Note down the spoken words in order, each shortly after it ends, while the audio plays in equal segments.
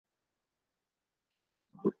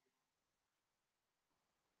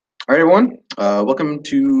All right, everyone. Welcome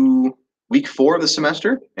to week 4 of the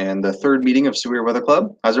semester and the third meeting of Severe Weather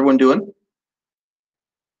Club. How's everyone doing?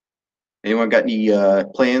 Anyone got any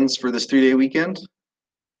plans for this 3-day weekend?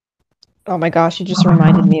 Oh my gosh, you just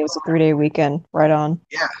reminded me it was a 3-day weekend. Right on.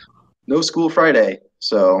 Yeah, no school Friday,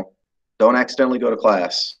 so don't accidentally go to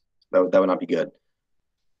class. That would not be good.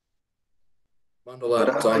 Bundle But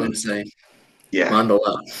up. That's all I'm gonna say. yeah, Bundle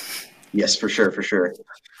up. yes, for sure, for sure.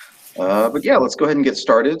 But yeah, let's go ahead and get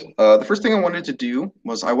started. The first thing I wanted to do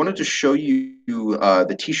was I wanted to show you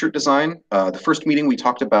the T-shirt design. The first meeting we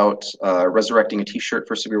talked about resurrecting a T-shirt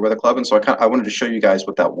for Severe Weather Club, and so I wanted to show you guys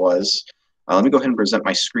what that was. Let me go ahead and present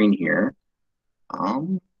my screen here.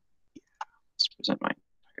 Let's present my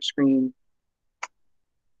entire screen.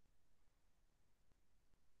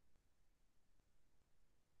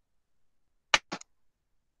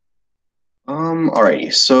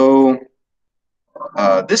 Alrighty, so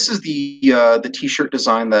this is the T-shirt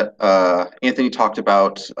design that Anthony talked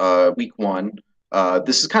about week 1.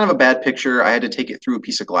 This is kind of a bad picture. I had to take it through a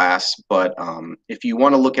piece of glass, but if you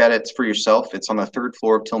want to look at it for yourself, it's on the 3rd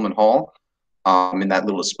floor of Tillman Hall in that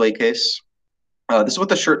little display case. This is what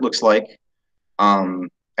the shirt looks like.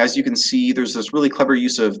 As you can see, there's this really clever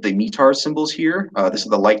use of the METAR symbols here. This is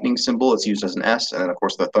the lightning symbol. It's used as an S, and then, of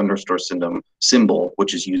course, the thunderstorm symbol,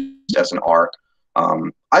 which is used as an R.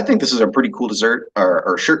 I think this is a pretty cool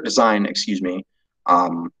or shirt design, excuse me.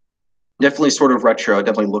 Definitely sort of retro. It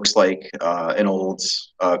definitely looks like an old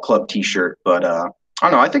club T-shirt, but I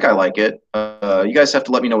don't know. I think I like it. You guys have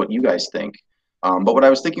to let me know what you guys think. But what I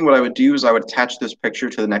was thinking, what I would do is I would attach this picture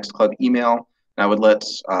to the next club email, and I would let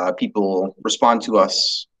people respond to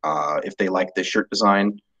us if they like this shirt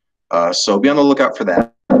design. So be on the lookout for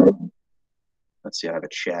that. Let's see. I have a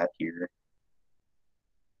chat here.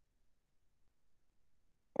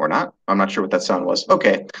 Or not. I'm not sure what that sound was.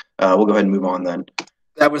 Okay, we'll go ahead and move on then.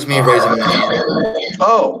 That was me raising my hand.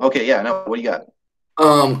 Oh, okay, yeah. No, what do you got?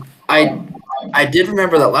 I did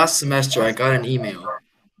remember that last semester I got an email.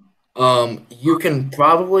 You can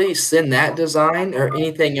probably send that design or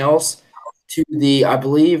anything else to I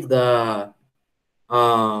believe the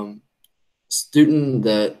the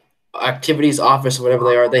activities office or whatever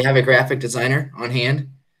they are. They have a graphic designer on hand,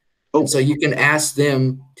 Oh. and so you can ask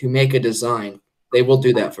them to make a design. They will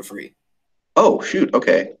do that for free. Oh, shoot.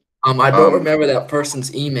 Okay. I don't remember that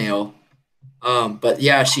person's email, but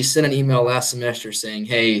yeah, she sent an email last semester saying,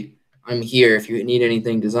 "Hey, I'm here. If you need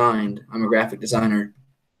anything designed, I'm a graphic designer.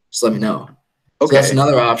 Just let me know." So that's Okay.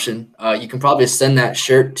 another option. You can probably send that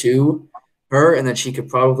shirt to her, and then she could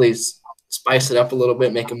probably spice it up a little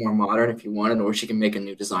bit, make it more modern if you wanted, or she can make a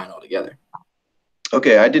new design altogether.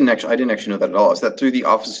 Okay, I didn't actually know that at all. Is that through the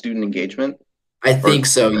Office of Student Engagement? I think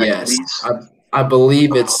so. Yes, I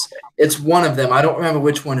believe it's one of them. I don't remember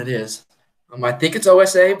which one it is. I think it's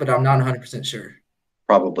OSA, but I'm not 100% sure.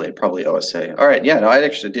 Probably OSA. All right. Yeah, no, I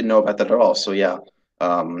actually didn't know about that at all. So yeah,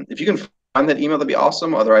 if you can find that email, that'd be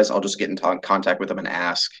awesome. Otherwise, I'll just get in contact with them and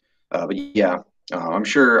ask. But yeah, I'm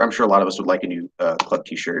sure a lot of us would like a new club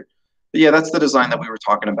T-shirt. But yeah, that's the design that we were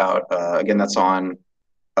talking about. Again, that's on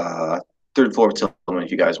 3rd floor of Tillman.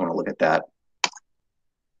 If you guys want to look at that.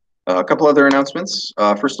 A couple other announcements.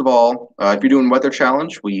 First of all, if you're doing weather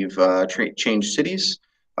challenge, we've changed cities.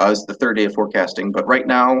 It's the 3rd day of forecasting, but right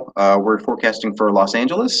now we're forecasting for Los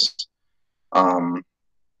Angeles.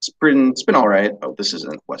 It's been all right. Oh, this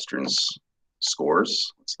isn't Western's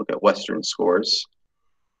scores. Let's look at Western scores.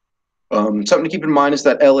 Something to keep in mind is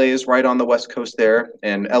that LA is right on the west coast there,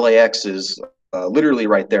 and LAX is literally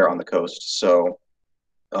right there on the coast. So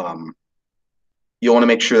you'll want to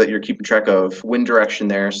make sure that you're keeping track of wind direction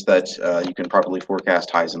there so that you can properly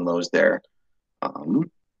forecast highs and lows there.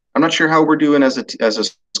 I'm not sure how we're doing as a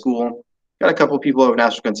school. Got a couple of people who have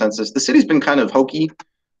national consensus. The city's been kind of hokey.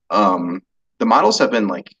 The models have been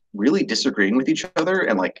like really disagreeing with each other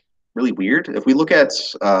and like really weird. If we look at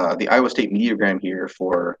the Iowa State Mediogram here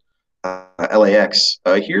for LAX,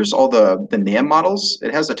 here's all the NAM models.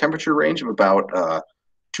 It has a temperature range of about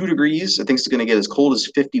 2 degrees. I think it's going to get as cold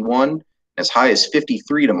as 51, as high as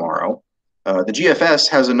 53 tomorrow. The GFS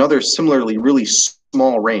has another similarly really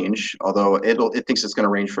small range, although it thinks it's going to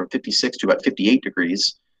range from 56 to about 58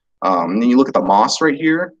 degrees. And then you look at the MOS right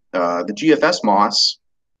here. The GFS MOS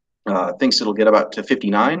thinks it'll get about to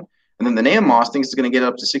 59, and then the NAM MOS thinks it's going to get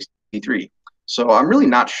up to 63. So I'm really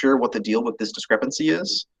not sure what the deal with this discrepancy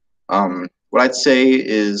is. What I'd say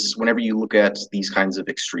is whenever you look at these kinds of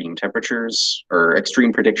extreme temperatures or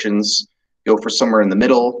extreme predictions, go for somewhere in the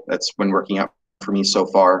middle. That's been working out for me so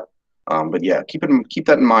far. But yeah, keep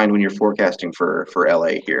that in mind when you're forecasting for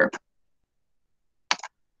LA here.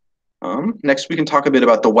 Next, we can talk a bit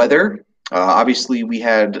about the weather. Obviously, we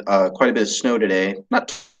had quite a bit of snow today.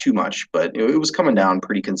 Not too much, but it was coming down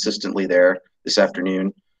pretty consistently there this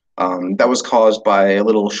afternoon. That was caused by a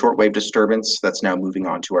little shortwave disturbance that's now moving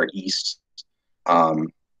on to our east. Um,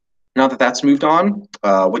 Now that that's moved on,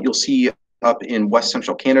 what you'll see up in west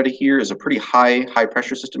central Canada here is a pretty high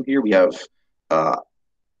pressure system here. We have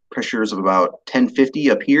pressures of about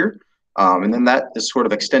 1050 up here. And then that is sort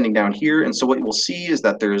of extending down here. And so what you will see is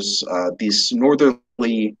that there's this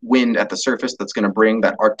northerly wind at the surface that's going to bring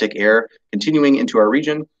that Arctic air continuing into our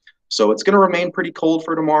region. So it's going to remain pretty cold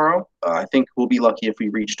for tomorrow. I think we'll be lucky if we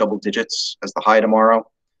reach double digits as the high tomorrow.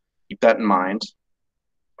 Keep that in mind.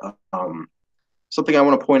 Something I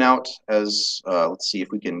want to point out as, let's see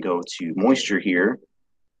if we can go to moisture here.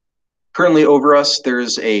 Currently over us,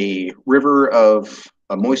 there's a river of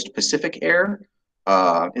moist Pacific air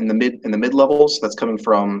in the mid levels that's coming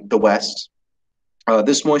from the west.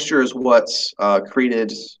 This moisture is what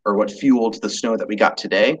created or what fueled the snow that we got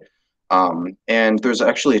today. And there's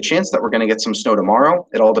actually a chance that we're going to get some snow tomorrow.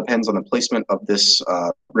 It all depends on the placement of this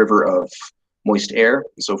river of moist air.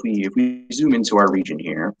 So if we zoom into our region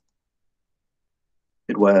here,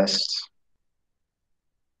 Midwest.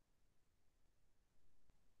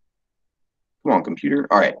 Come on, computer.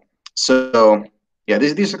 All right. So yeah,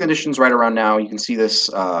 these are conditions right around now. You can see this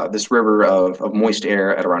this river of moist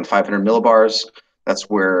air at around 500 millibars. That's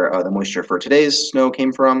where the moisture for today's snow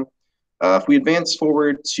came from. If we advance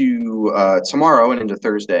forward to tomorrow and into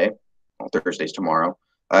Thursday, well, Thursday's tomorrow,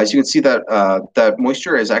 as you can see that that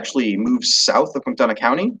moisture has actually moved south of McDonough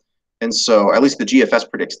County, and so at least the GFS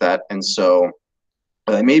predicts that, and so.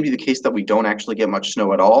 It may be the case that we don't actually get much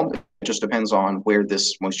snow at all. It just depends on where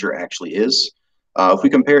this moisture actually is. If we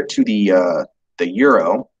compare it to the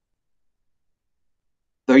Euro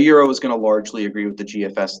is going to largely agree with the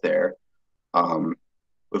GFS there.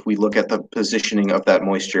 If we look at the positioning of that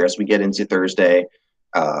moisture as we get into Thursday,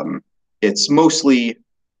 it's mostly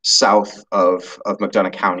south of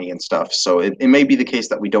McDonough County and stuff. So it may be the case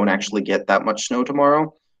that we don't actually get that much snow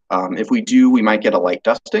tomorrow. If we do, we might get a light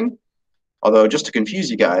dusting. Although, just to confuse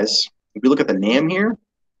you guys, if we look at the NAM here,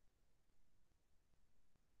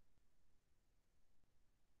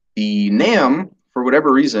 the NAM, for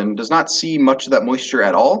whatever reason, does not see much of that moisture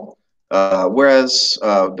at all. Whereas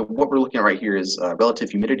what we're looking at right here is relative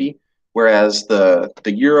humidity. Whereas the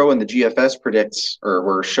Euro and the GFS predicts, or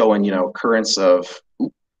we're showing, currents of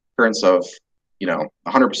 100%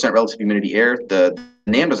 relative humidity air. The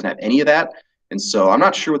NAM doesn't have any of that. And so I'm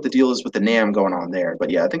not sure what the deal is with the NAM going on there, but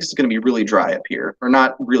yeah, I think it's going to be really dry up here, or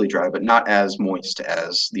not really dry, but not as moist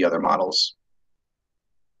as the other models.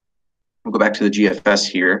 We'll go back to the GFS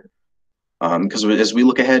here, because as we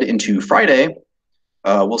look ahead into Friday,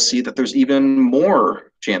 we'll see that there's even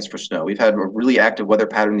more chance for snow. We've had a really active weather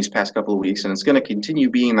pattern these past couple of weeks, and it's going to continue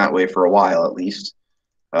being that way for a while at least.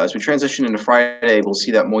 As we transition into Friday, we'll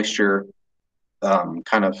see that moisture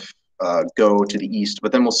kind of go to the east,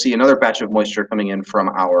 but then we'll see another batch of moisture coming in from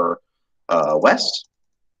our west.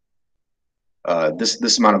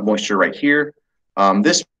 This amount of moisture right here.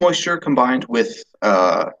 This moisture combined with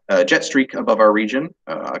a jet streak above our region,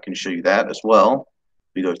 I can show you that as well.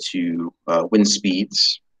 We go to wind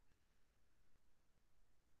speeds.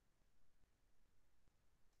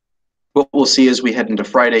 What we'll see as we head into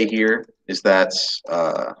Friday here is that,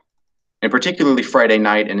 and particularly Friday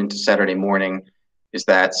night and into Saturday morning, is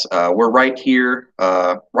that we're right here,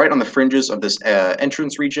 right on the fringes of this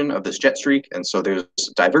entrance region of this jet streak. And so there's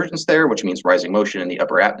divergence there, which means rising motion in the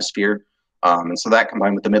upper atmosphere. And so that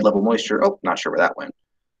combined with the mid-level moisture, not sure where that went.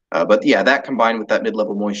 But yeah, that combined with that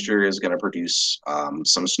mid-level moisture is going to produce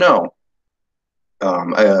some snow.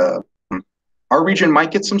 Our region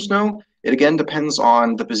might get some snow. It again depends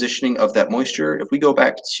on the positioning of that moisture. If we go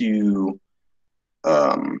back to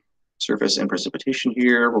surface and precipitation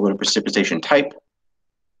here, we'll go to precipitation type.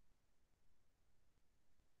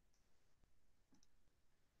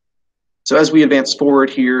 So as we advance forward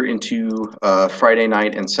here into Friday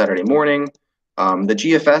night and Saturday morning, the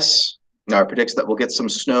GFS predicts that we'll get some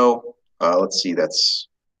snow. Let's see, that's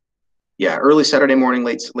early Saturday morning,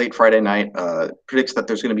 late Friday night. Predicts that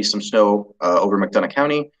there's going to be some snow over McDonough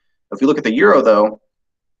County. If we look at the Euro, though,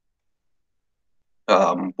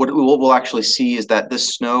 what we'll actually see is that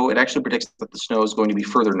this snow, it actually predicts that the snow is going to be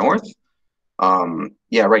further north.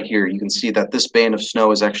 Right here, you can see that this band of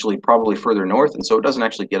snow is actually probably further north, and so it doesn't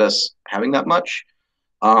actually get us having that much.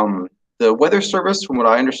 The Weather Service, from what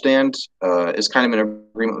I understand, is kind of in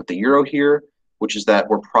agreement with the Euro here, which is that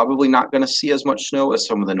we're probably not going to see as much snow as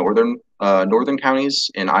some of the northern counties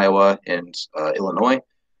in Iowa and Illinois.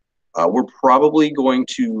 We're probably going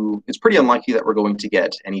to, it's pretty unlikely that we're going to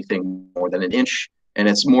get anything more than an inch. and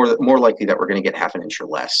it's more likely that we're going to get half an inch or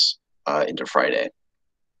less into Friday.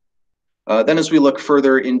 Then as we look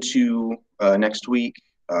further into next week,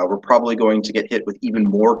 we're probably going to get hit with even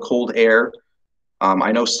more cold air.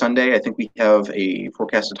 I know Sunday, I think we have a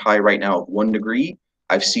forecasted high right now of 1 degree.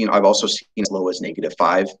 I've also seen as low as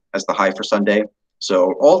 -5 as the high for Sunday.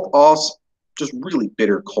 So all just really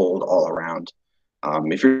bitter cold all around.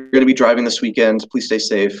 If you're going to be driving this weekend, please stay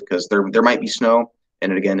safe because there might be snow,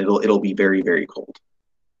 and again, it'll be very, very cold.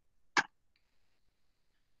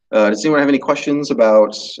 Does anyone have any questions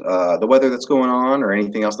about the weather that's going on or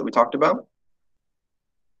anything else that we talked about?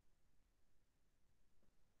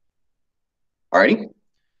 Alrighty.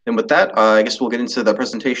 And with that, I guess we'll get into the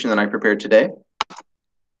presentation that I prepared today.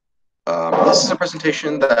 This is a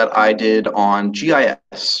presentation that I did on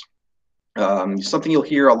GIS. Something you'll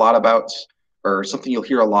hear a lot about, or something you'll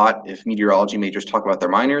hear a lot if meteorology majors talk about their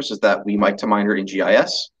minors, is that we like to minor in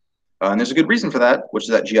GIS. And there's a good reason for that, which is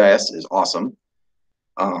that GIS is awesome.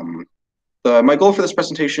 My goal for this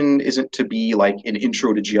presentation isn't to be like an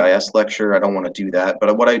intro to GIS lecture. I don't want to do that.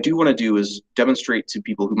 But what I do want to do is demonstrate to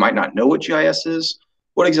people who might not know what GIS is,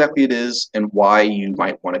 what exactly it is, and why you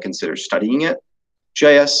might want to consider studying it.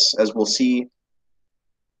 GIS, as we'll see,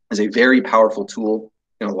 is a very powerful tool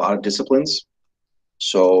in a lot of disciplines.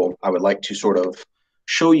 So I would like to sort of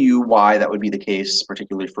show you why that would be the case,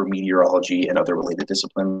 particularly for meteorology and other related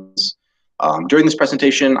disciplines. During this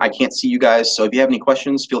presentation, I can't see you guys, so if you have any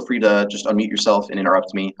questions, feel free to just unmute yourself and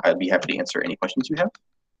interrupt me. I'd be happy to answer any questions you have.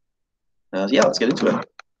 Yeah, let's get into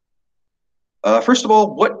it. First of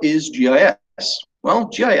all, what is GIS? Well,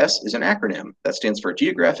 GIS is an acronym that stands for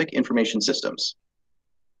Geographic Information Systems.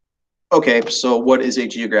 Okay, so what is a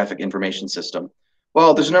geographic information system?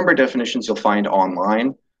 Well, there's a number of definitions you'll find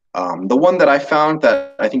online. The one that I found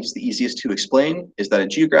that I think is the easiest to explain is that a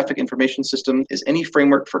geographic information system is any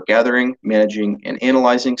framework for gathering, managing, and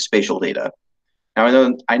analyzing spatial data.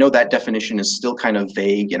 Now, I know that definition is still kind of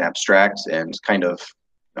vague and abstract and kind of,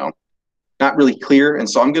 not really clear. And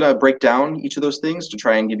so I'm going to break down each of those things to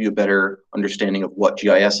try and give you a better understanding of what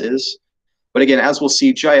GIS is. But again, as we'll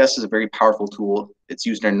see, GIS is a very powerful tool. It's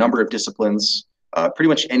used in a number of disciplines. Pretty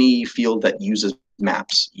much any field that uses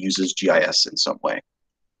maps uses GIS in some way.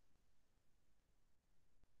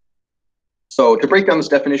 So to break down this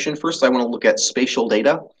definition, first I want to look at spatial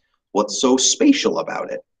data. What's so spatial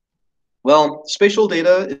about it? Well, spatial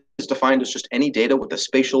data is defined as just any data with a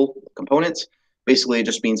spatial component. Basically, it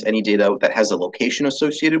just means any data that has a location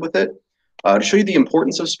associated with it. To show you the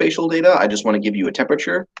importance of spatial data, I just want to give you a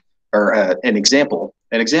temperature or an example.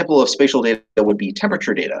 An example of spatial data would be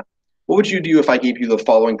temperature data. What would you do if I gave you the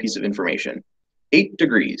following piece of information? 8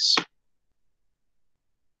 degrees.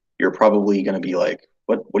 You're probably going to be like,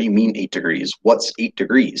 what do you mean 8 degrees? What's 8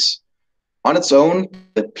 degrees? On its own,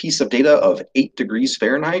 the piece of data of 8 degrees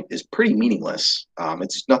Fahrenheit is pretty meaningless.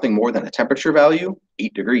 It's nothing more than a temperature value,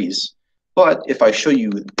 8 degrees. But if I show you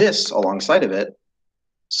this alongside of it,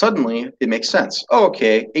 suddenly it makes sense. Oh,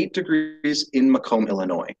 okay, 8 degrees in Macomb,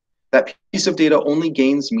 Illinois. That piece of data only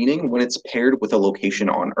gains meaning when it's paired with a location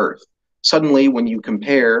on Earth. Suddenly, when you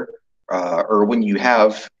compare or when you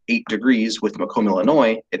have 8 degrees with Macomb,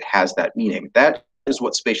 Illinois, it has that meaning. That is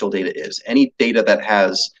what spatial data is. Any data that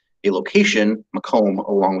has a location, Macomb,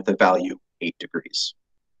 along with a value, 8 degrees.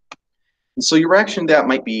 And so your reaction to that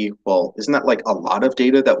might be, well, isn't that like a lot of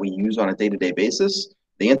data that we use on a day-to-day basis?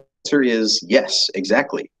 The answer is yes,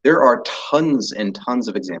 exactly. There are tons and tons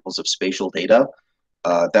of examples of spatial data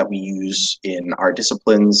that we use in our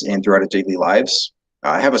disciplines and throughout our daily lives.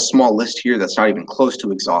 I have a small list here that's not even close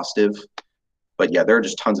to exhaustive, but yeah, there are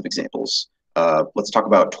just tons of examples. Let's talk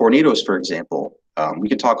about tornadoes, for example. We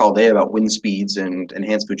could talk all day about wind speeds and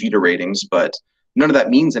enhanced Fujita ratings, but none of that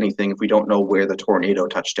means anything if we don't know where the tornado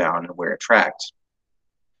touched down and where it tracked.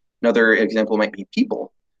 Another example might be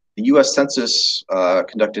people. The US Census,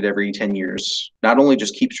 conducted every 10 years, not only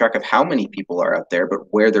just keeps track of how many people are out there,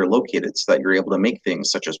 but where they're located so that you're able to make things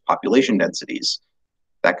such as population densities,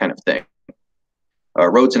 that kind of thing.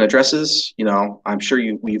 Roads and addresses, I'm sure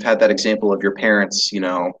we've had that example of your parents,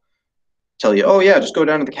 tell you, oh yeah, just go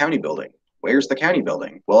down to the county building. Where's the county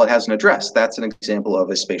building? Well, it has an address. That's an example of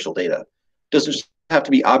a spatial data. Doesn't just have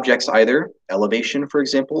to be objects either. Elevation, for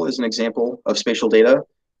example, is an example of spatial data.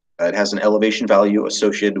 It has an elevation value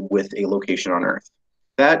associated with a location on Earth.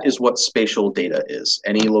 That is what spatial data is,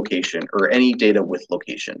 any location or any data with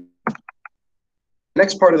location. The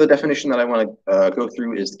next part of the definition that I want to go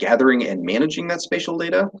through is gathering and managing that spatial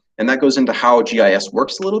data, and that goes into how GIS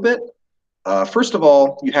works a little bit. First of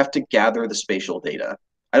all, you have to gather the spatial data.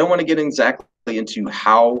 I don't want to get exactly into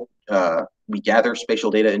how we gather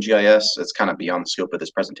spatial data in GIS. It's kind of beyond the scope of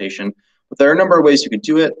this presentation, but there are a number of ways you could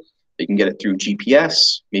do it. You can get it through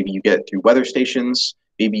GPS, maybe you get it through weather stations,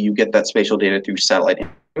 maybe you get that spatial data through satellite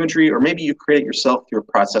imagery, or maybe you create it yourself through a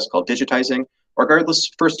process called digitizing. Regardless,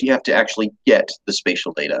 first you have to actually get the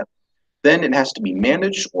spatial data. Then it has to be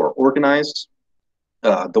managed or organized.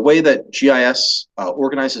 The way that GIS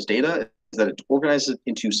organizes data is that it organizes it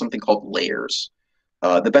into something called layers.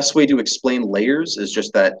 The best way to explain layers is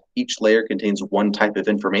just that each layer contains one type of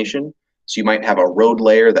information. So you might have a road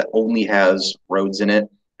layer that only has roads in it,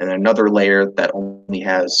 and another layer that only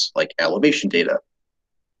has like elevation data.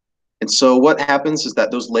 And so what happens is that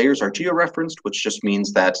those layers are georeferenced, which just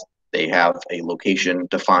means that they have a location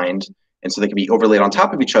defined, and so they can be overlaid on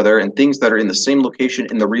top of each other, and things that are in the same location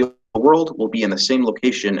in the real world will be in the same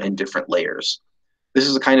location in different layers. This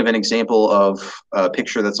is a kind of an example of a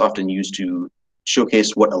picture that's often used to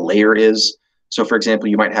showcase what a layer is. So for example,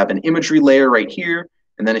 you might have an imagery layer right here,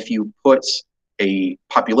 and then if you put a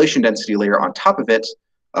population density layer on top of it,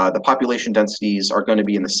 the population densities are going to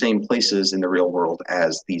be in the same places in the real world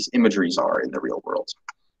as these imageries are in the real world.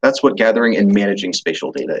 That's what gathering and managing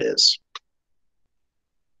spatial data is.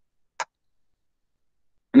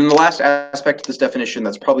 And then the last aspect of this definition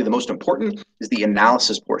that's probably the most important is the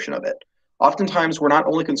analysis portion of it. Oftentimes, we're not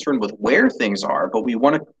only concerned with where things are, but we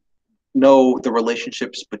want to know the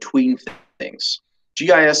relationships between things.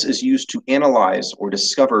 GIS is used to analyze or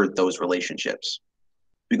discover those relationships.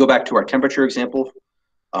 We go back to our temperature example.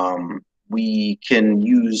 We can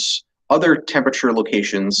use other temperature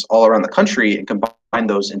locations all around the country and combine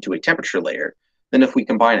those into a temperature layer. Then if we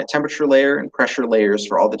combine a temperature layer and pressure layers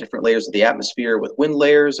for all the different layers of the atmosphere with wind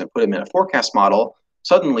layers and put them in a forecast model,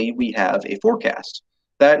 suddenly we have a forecast.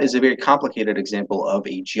 That is a very complicated example of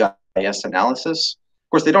a GIS analysis. Of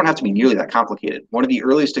course, they don't have to be nearly that complicated. One of the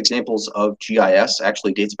earliest examples of GIS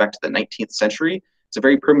actually dates back to the 19th century. It's a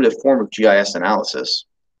very primitive form of GIS analysis.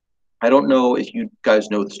 I don't know if you guys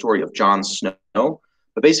know the story of John Snow,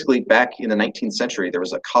 but basically back in the 19th century, there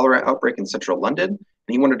was a cholera outbreak in central London, and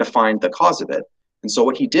he wanted to find the cause of it. And so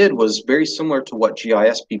what he did was very similar to what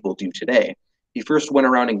GIS people do today. He first went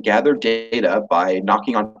around and gathered data by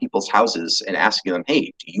knocking on people's houses and asking them,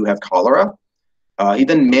 hey, do you have cholera? He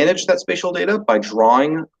then managed that spatial data by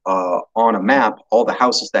drawing on a map all the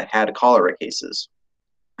houses that had cholera cases.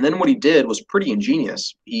 And then what he did was pretty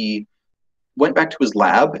ingenious. He went back to his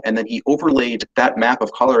lab, and then he overlaid that map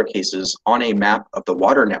of cholera cases on a map of the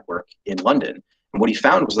water network in London. And what he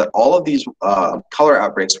found was that all of these cholera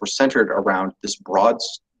outbreaks were centered around this broad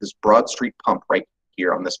street pump right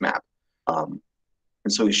here on this map. And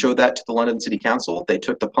so he showed that to the London City Council. They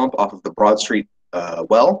took the pump off of the Broad Street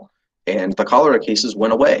well, and the cholera cases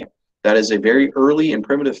went away. That is a very early and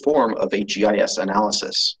primitive form of a GIS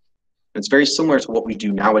analysis. It's very similar to what we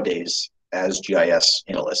do nowadays as GIS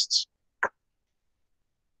analysts.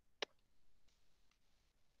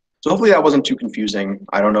 So hopefully that wasn't too confusing.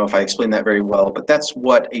 I don't know if I explained that very well, but that's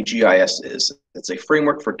what a GIS is. It's a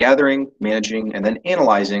framework for gathering, managing, and then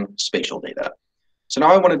analyzing spatial data. So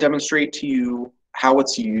now I want to demonstrate to you how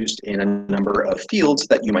it's used in a number of fields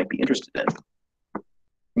that you might be interested in.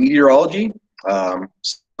 Meteorology,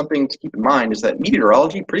 something to keep in mind is that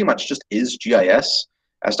meteorology pretty much just is GIS.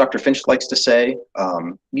 As Dr. Finch likes to say,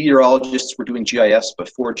 meteorologists were doing GIS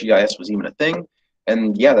before GIS was even a thing.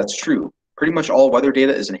 And yeah, that's true. Pretty much all weather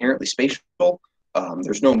data is inherently spatial.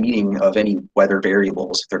 There's no meaning of any weather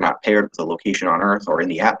variables if they're not paired with the location on Earth or in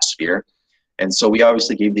the atmosphere. And so we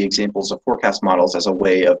obviously gave the examples of forecast models as a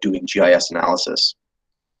way of doing GIS analysis.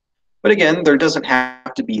 But again, there doesn't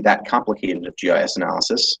have to be that complicated of GIS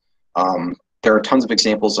analysis. There are tons of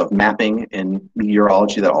examples of mapping in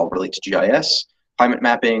meteorology that all relate to GIS. Climate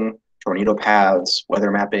mapping, tornado paths,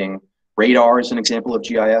 weather mapping, radar is an example of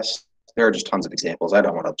GIS. There are just tons of examples. I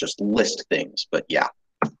don't want to just list things, but yeah.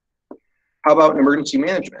 How about emergency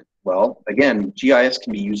management? Well, again, GIS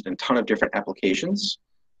can be used in a ton of different applications.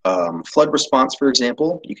 Flood response, for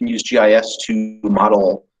example, you can use GIS to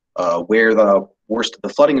model where the worst of the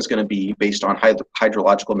flooding is going to be based on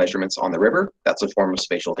hydrological measurements on the river. That's a form of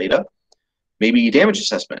spatial data. Maybe damage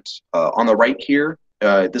assessment. On the right here,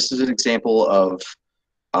 this is an example of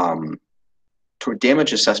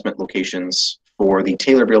damage assessment locations for the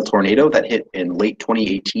Taylorville tornado that hit in late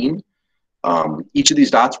 2018. Each of these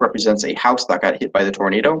dots represents a house that got hit by the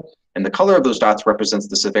tornado, and the color of those dots represents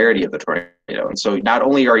the severity of the tornado. And so not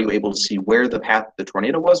only are you able to see where the path of the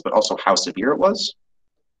tornado was, but also how severe it was.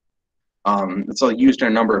 It's used in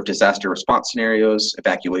a number of disaster response scenarios.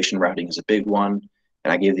 Evacuation routing is a big one.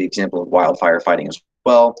 And I gave the example of wildfire fighting as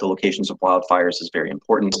well. The locations of wildfires is very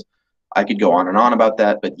important. I could go on and on about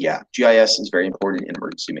that, but yeah, GIS is very important in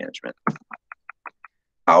emergency management.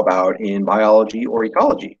 How about in biology or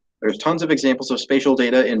ecology? There's tons of examples of spatial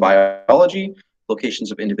data in biology, locations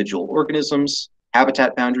of individual organisms,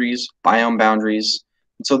 habitat boundaries, biome boundaries.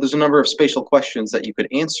 And so there's a number of spatial questions that you could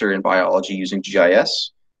answer in biology using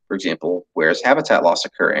GIS. For example, where is habitat loss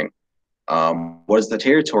occurring? What is the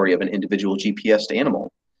territory of an individual GPSed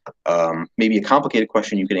animal? Maybe a complicated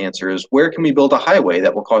question you can answer is, where can we build a highway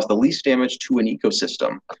that will cause the least damage to an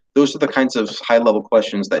ecosystem? Those are the kinds of high-level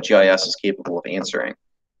questions that GIS is capable of answering.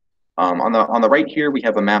 On the right here, we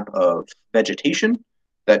have a map of vegetation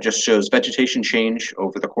that just shows vegetation change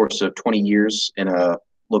over the course of 20 years in a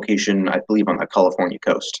location, I believe, on the California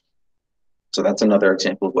coast. So that's another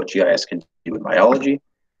example of what GIS can do in biology.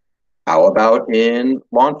 How about in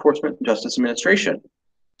law enforcement and justice administration?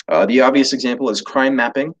 The obvious example is crime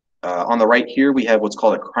mapping. On the right here, we have what's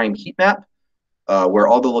called a crime heat map, where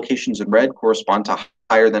all the locations in red correspond to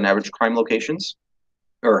higher than average crime locations,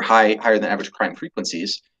 or higher than average crime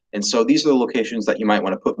frequencies. And so these are the locations that you might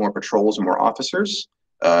want to put more patrols and more officers.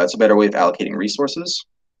 It's a better way of allocating resources.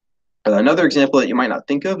 Another example that you might not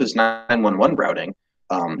think of is 911 routing.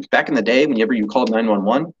 Back in the day, whenever you called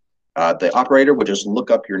 911, the operator would just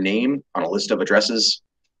look up your name on a list of addresses,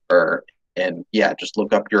 just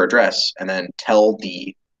look up your address and then tell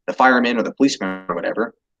the fireman or the policeman or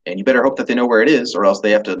whatever. And you better hope that they know where it is, or else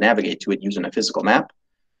they have to navigate to it using a physical map.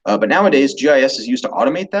 But nowadays, GIS is used to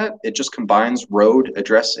automate that. It just combines road,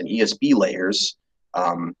 address, and ESB layers.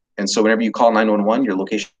 And so whenever you call 911, your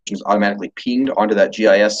location is automatically pinged onto that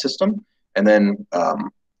GIS system. And then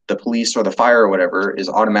the police or the fire or whatever is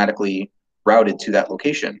automatically routed to that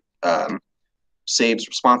location. Saves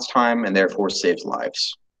response time and therefore saves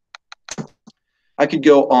lives. I could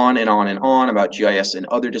go on and on and on about GIS in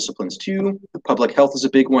other disciplines too. Public health is a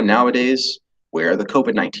big one nowadays. Where are the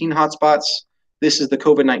COVID-19 hotspots? This is the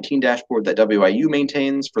COVID-19 dashboard that WIU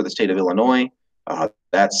maintains for the state of Illinois.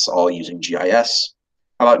 That's all using GIS.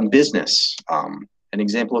 How about in business? An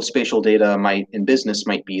example of spatial data in business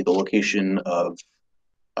might be the location of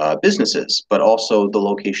businesses, but also the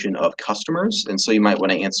location of customers. And so you might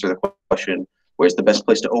want to answer the question, where's the best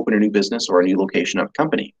place to open a new business or a new location of a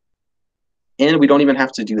company? And we don't even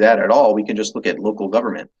have to do that at all. We can just look at local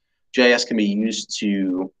government. GIS can be used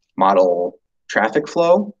to model traffic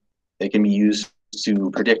flow. It can be used to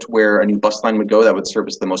predict where a new bus line would go that would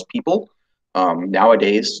service the most people.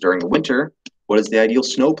 Nowadays, during the winter, what is the ideal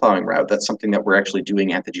snow plowing route? That's something that we're actually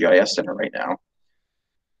doing at the GIS Center right now.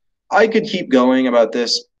 I could keep going about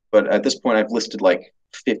this, but at this point, I've listed like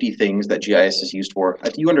 50 things that GIS is used for.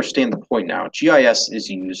 You understand the point now. GIS is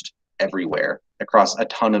used everywhere across a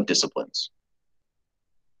ton of disciplines.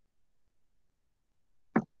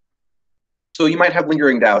 So you might have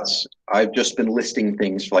lingering doubts. I've just been listing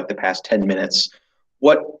things for like the past 10 minutes.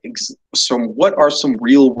 What are some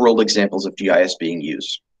real world examples of GIS being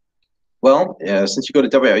used? Well, since you go to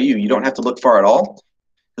WIU, you don't have to look far at all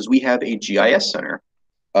because we have a GIS center.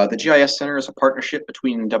 The GIS center is a partnership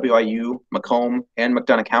between WIU, Macomb, and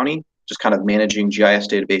McDonough County, just kind of managing GIS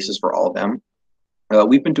databases for all of them.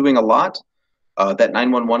 We've been doing a lot. That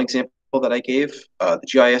 911 example that I gave, the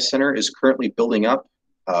GIS center is currently building up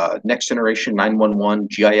next generation 911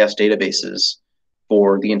 GIS databases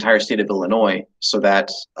for the entire state of Illinois so that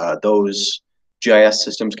those GIS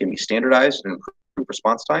systems can be standardized and improve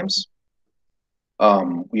response times.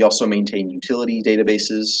 We also maintain utility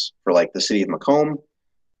databases for like the city of Macomb.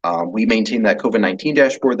 We maintain that COVID-19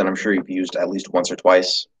 dashboard that I'm sure you've used at least once or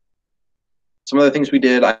twice. Some other things we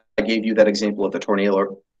did, I gave you that example of the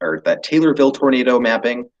tornado, or that Taylorville tornado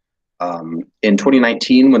mapping. In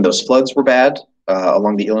 2019, when those floods were bad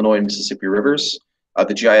along the Illinois and Mississippi rivers,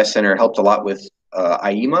 the GIS Center helped a lot with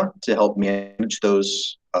IEMA to help manage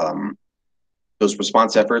those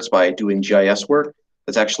response efforts by doing GIS work.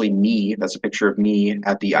 That's actually me. That's a picture of me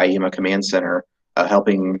at the IEMA Command Center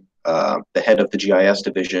helping the head of the GIS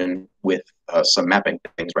division with some mapping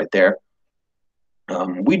things right there.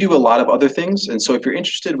 We do a lot of other things, and so if you're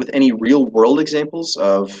interested with any real-world examples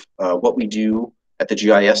of what we do at the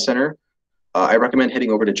GIS Center, I recommend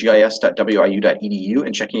heading over to gis.wiu.edu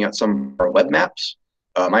and checking out some of our web maps.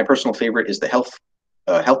 My personal favorite is the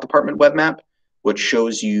health department web map, which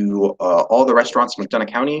shows you all the restaurants in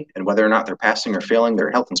McDonough County and whether or not they're passing or failing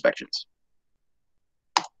their health inspections.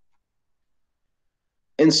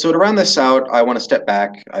 And so to round this out, I want to step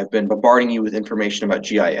back. I've been bombarding you with information about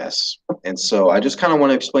GIS. And so I just kind of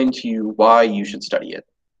want to explain to you why you should study it.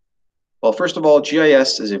 Well, first of all,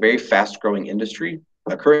 GIS is a very fast-growing industry.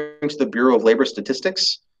 According to the Bureau of Labor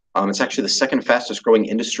Statistics, it's actually the second fastest growing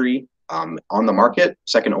industry on the market,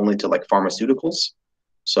 second only to like pharmaceuticals.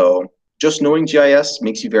 So just knowing GIS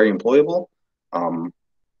makes you very employable.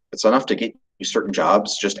 It's enough to get certain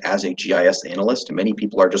jobs just as a GIS analyst. Many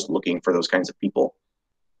people are just looking for those kinds of people.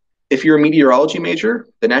 If you're a meteorology major,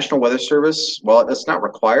 the National Weather Service, while it's not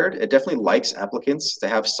required, it definitely likes applicants to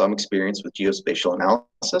have some experience with geospatial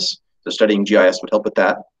analysis. So studying GIS would help with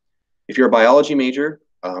that. If you're a biology major,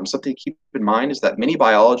 something to keep in mind is that many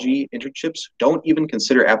biology internships don't even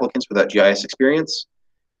consider applicants without GIS experience.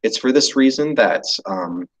 It's for this reason that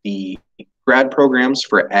the grad programs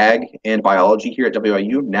for ag and biology here at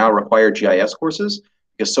WIU now require GIS courses,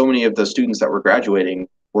 because so many of the students that were graduating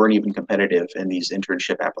weren't even competitive in these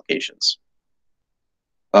internship applications.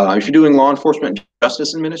 If you're doing law enforcement and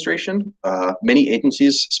justice administration, many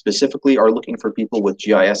agencies specifically are looking for people with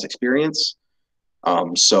GIS experience.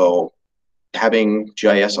 So having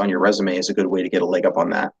GIS on your resume is a good way to get a leg up on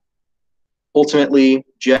that. Ultimately,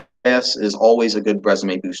 GIS is always a good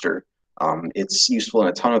resume booster. It's useful in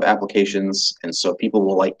a ton of applications, and so people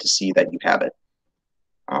will like to see that you have it.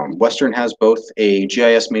 Western has both a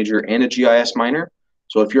GIS major and a GIS minor.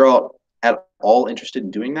 So if you're at all interested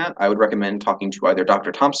in doing that, I would recommend talking to either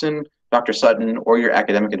Dr. Thompson, Dr. Sutton, or your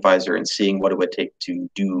academic advisor and seeing what it would take to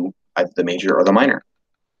do either the major or the minor.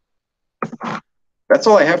 That's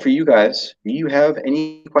all I have for you guys. Do you have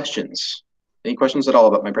any questions? Any questions at all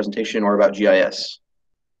about my presentation or about GIS?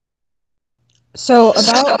 So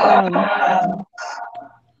about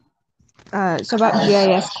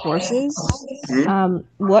GIS courses,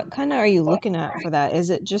 what kind of are you looking at for that? Is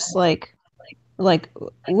it just like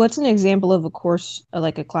what's an example of a course,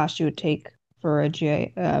 like a class you would take for a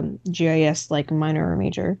GIS like minor or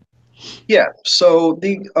major? Yeah, so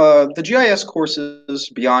the GIS courses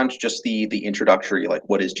beyond just the introductory, like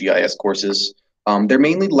what is GIS courses, they're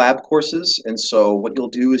mainly lab courses, and so what you'll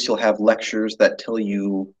do is you'll have lectures that tell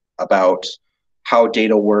you about how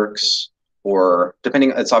data works, or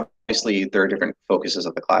depending, it's obviously there are different focuses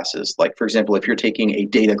of the classes. Like for example, if you're taking a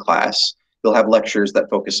data class, you'll have lectures that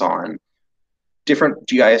focus on different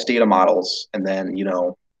GIS data models, and then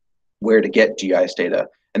where to get GIS data.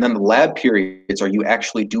 And then the lab periods are you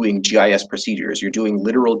actually doing GIS procedures. You're doing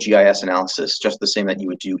literal GIS analysis, just the same that you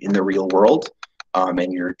would do in the real world.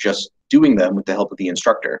 And you're just doing them with the help of the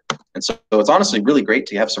instructor. And so it's honestly really great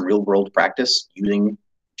to have some real world practice using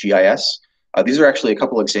GIS. These are actually a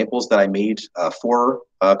couple examples that I made for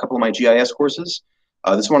a couple of my GIS courses.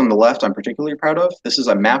 This one on the left I'm particularly proud of. This is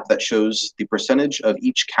a map that shows the percentage of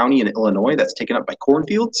each county in Illinois that's taken up by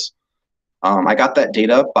cornfields. I got that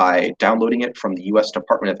data by downloading it from the US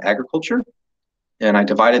Department of Agriculture, and I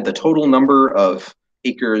divided the total number of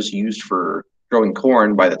acres used for growing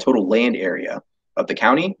corn by the total land area of the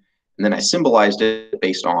county, and then I symbolized it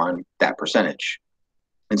based on that percentage.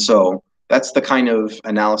 And so that's the kind of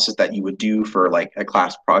analysis that you would do for like a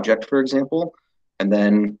class project, for example, and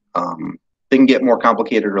then they can get more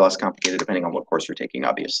complicated or less complicated depending on what course you're taking,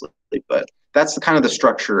 obviously. But that's the kind of the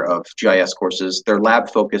structure of GIS courses. They're lab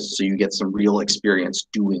focused, so you get some real experience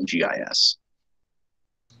doing GIS.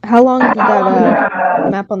 How long did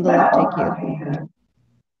that map on the left take you?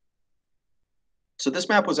 So this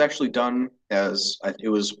map was actually done as, it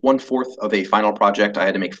was 1/4 of a final project. I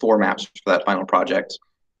had to make 4 maps for that final project.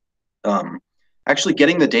 Actually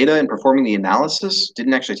getting the data and performing the analysis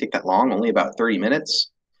didn't actually take that long, only about 30 minutes.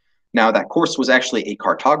 Now, that course was actually a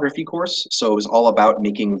cartography course, so it was all about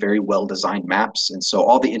making very well-designed maps, and so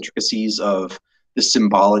all the intricacies of the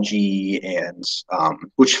symbology and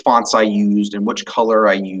which fonts I used and which color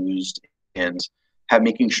I used, and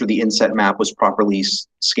making sure the inset map was properly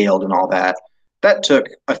scaled and all that. That took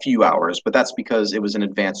a few hours, but that's because it was an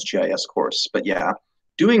advanced GIS course. But yeah,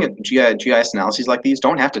 doing GIS analyses like these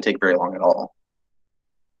don't have to take very long at all.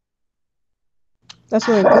 That's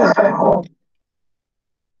really cool.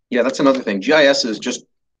 Yeah, that's another thing. GIS is just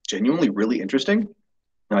genuinely really interesting.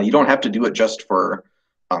 You don't have to do it just for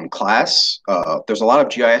class. There's a lot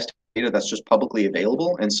of GIS data that's just publicly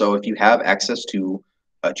available. And so if you have access to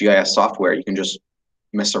GIS software, you can just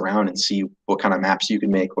mess around and see what kind of maps you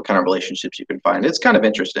can make, what kind of relationships you can find. It's kind of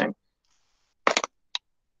interesting.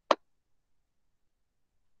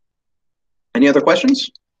 Any other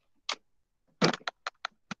questions?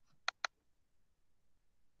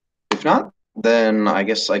 If not, then I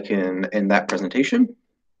guess I can end that presentation.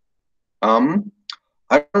 I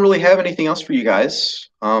don't really have anything else for you guys.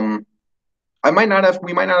 We might not have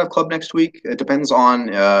club next week. It depends on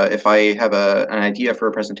if I have an idea for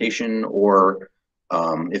a presentation or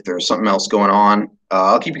if there's something else going on.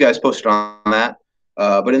 I'll keep you guys posted on that.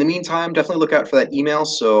 But in the meantime, definitely look out for that email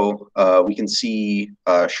so we can see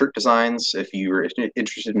shirt designs. If you're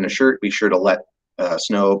interested in a shirt, be sure to let us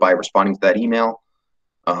know by responding to that email.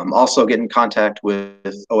 Also get in contact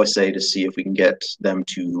with OSA to see if we can get them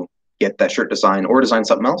to get that shirt design or design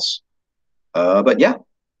something else. But yeah,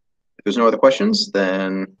 if there's no other questions,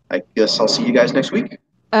 then I guess I'll see you guys next week.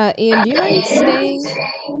 Ian, do you mind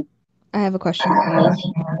staying? I have a question for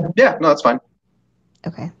you. Yeah, no, that's fine.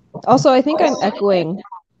 Okay. Also, I think I'm echoing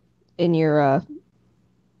in your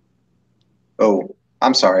Oh,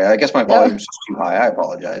 I'm sorry. I guess my volume's just too high. I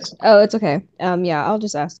apologize. Oh, it's okay. Yeah, I'll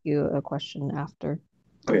just ask you a question after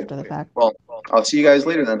Okay. the fact. Well, I'll see you guys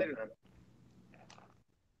later then.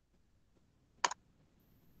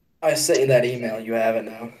 I sent you that email. You have it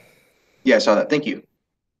now. Yeah, I saw that. Thank you.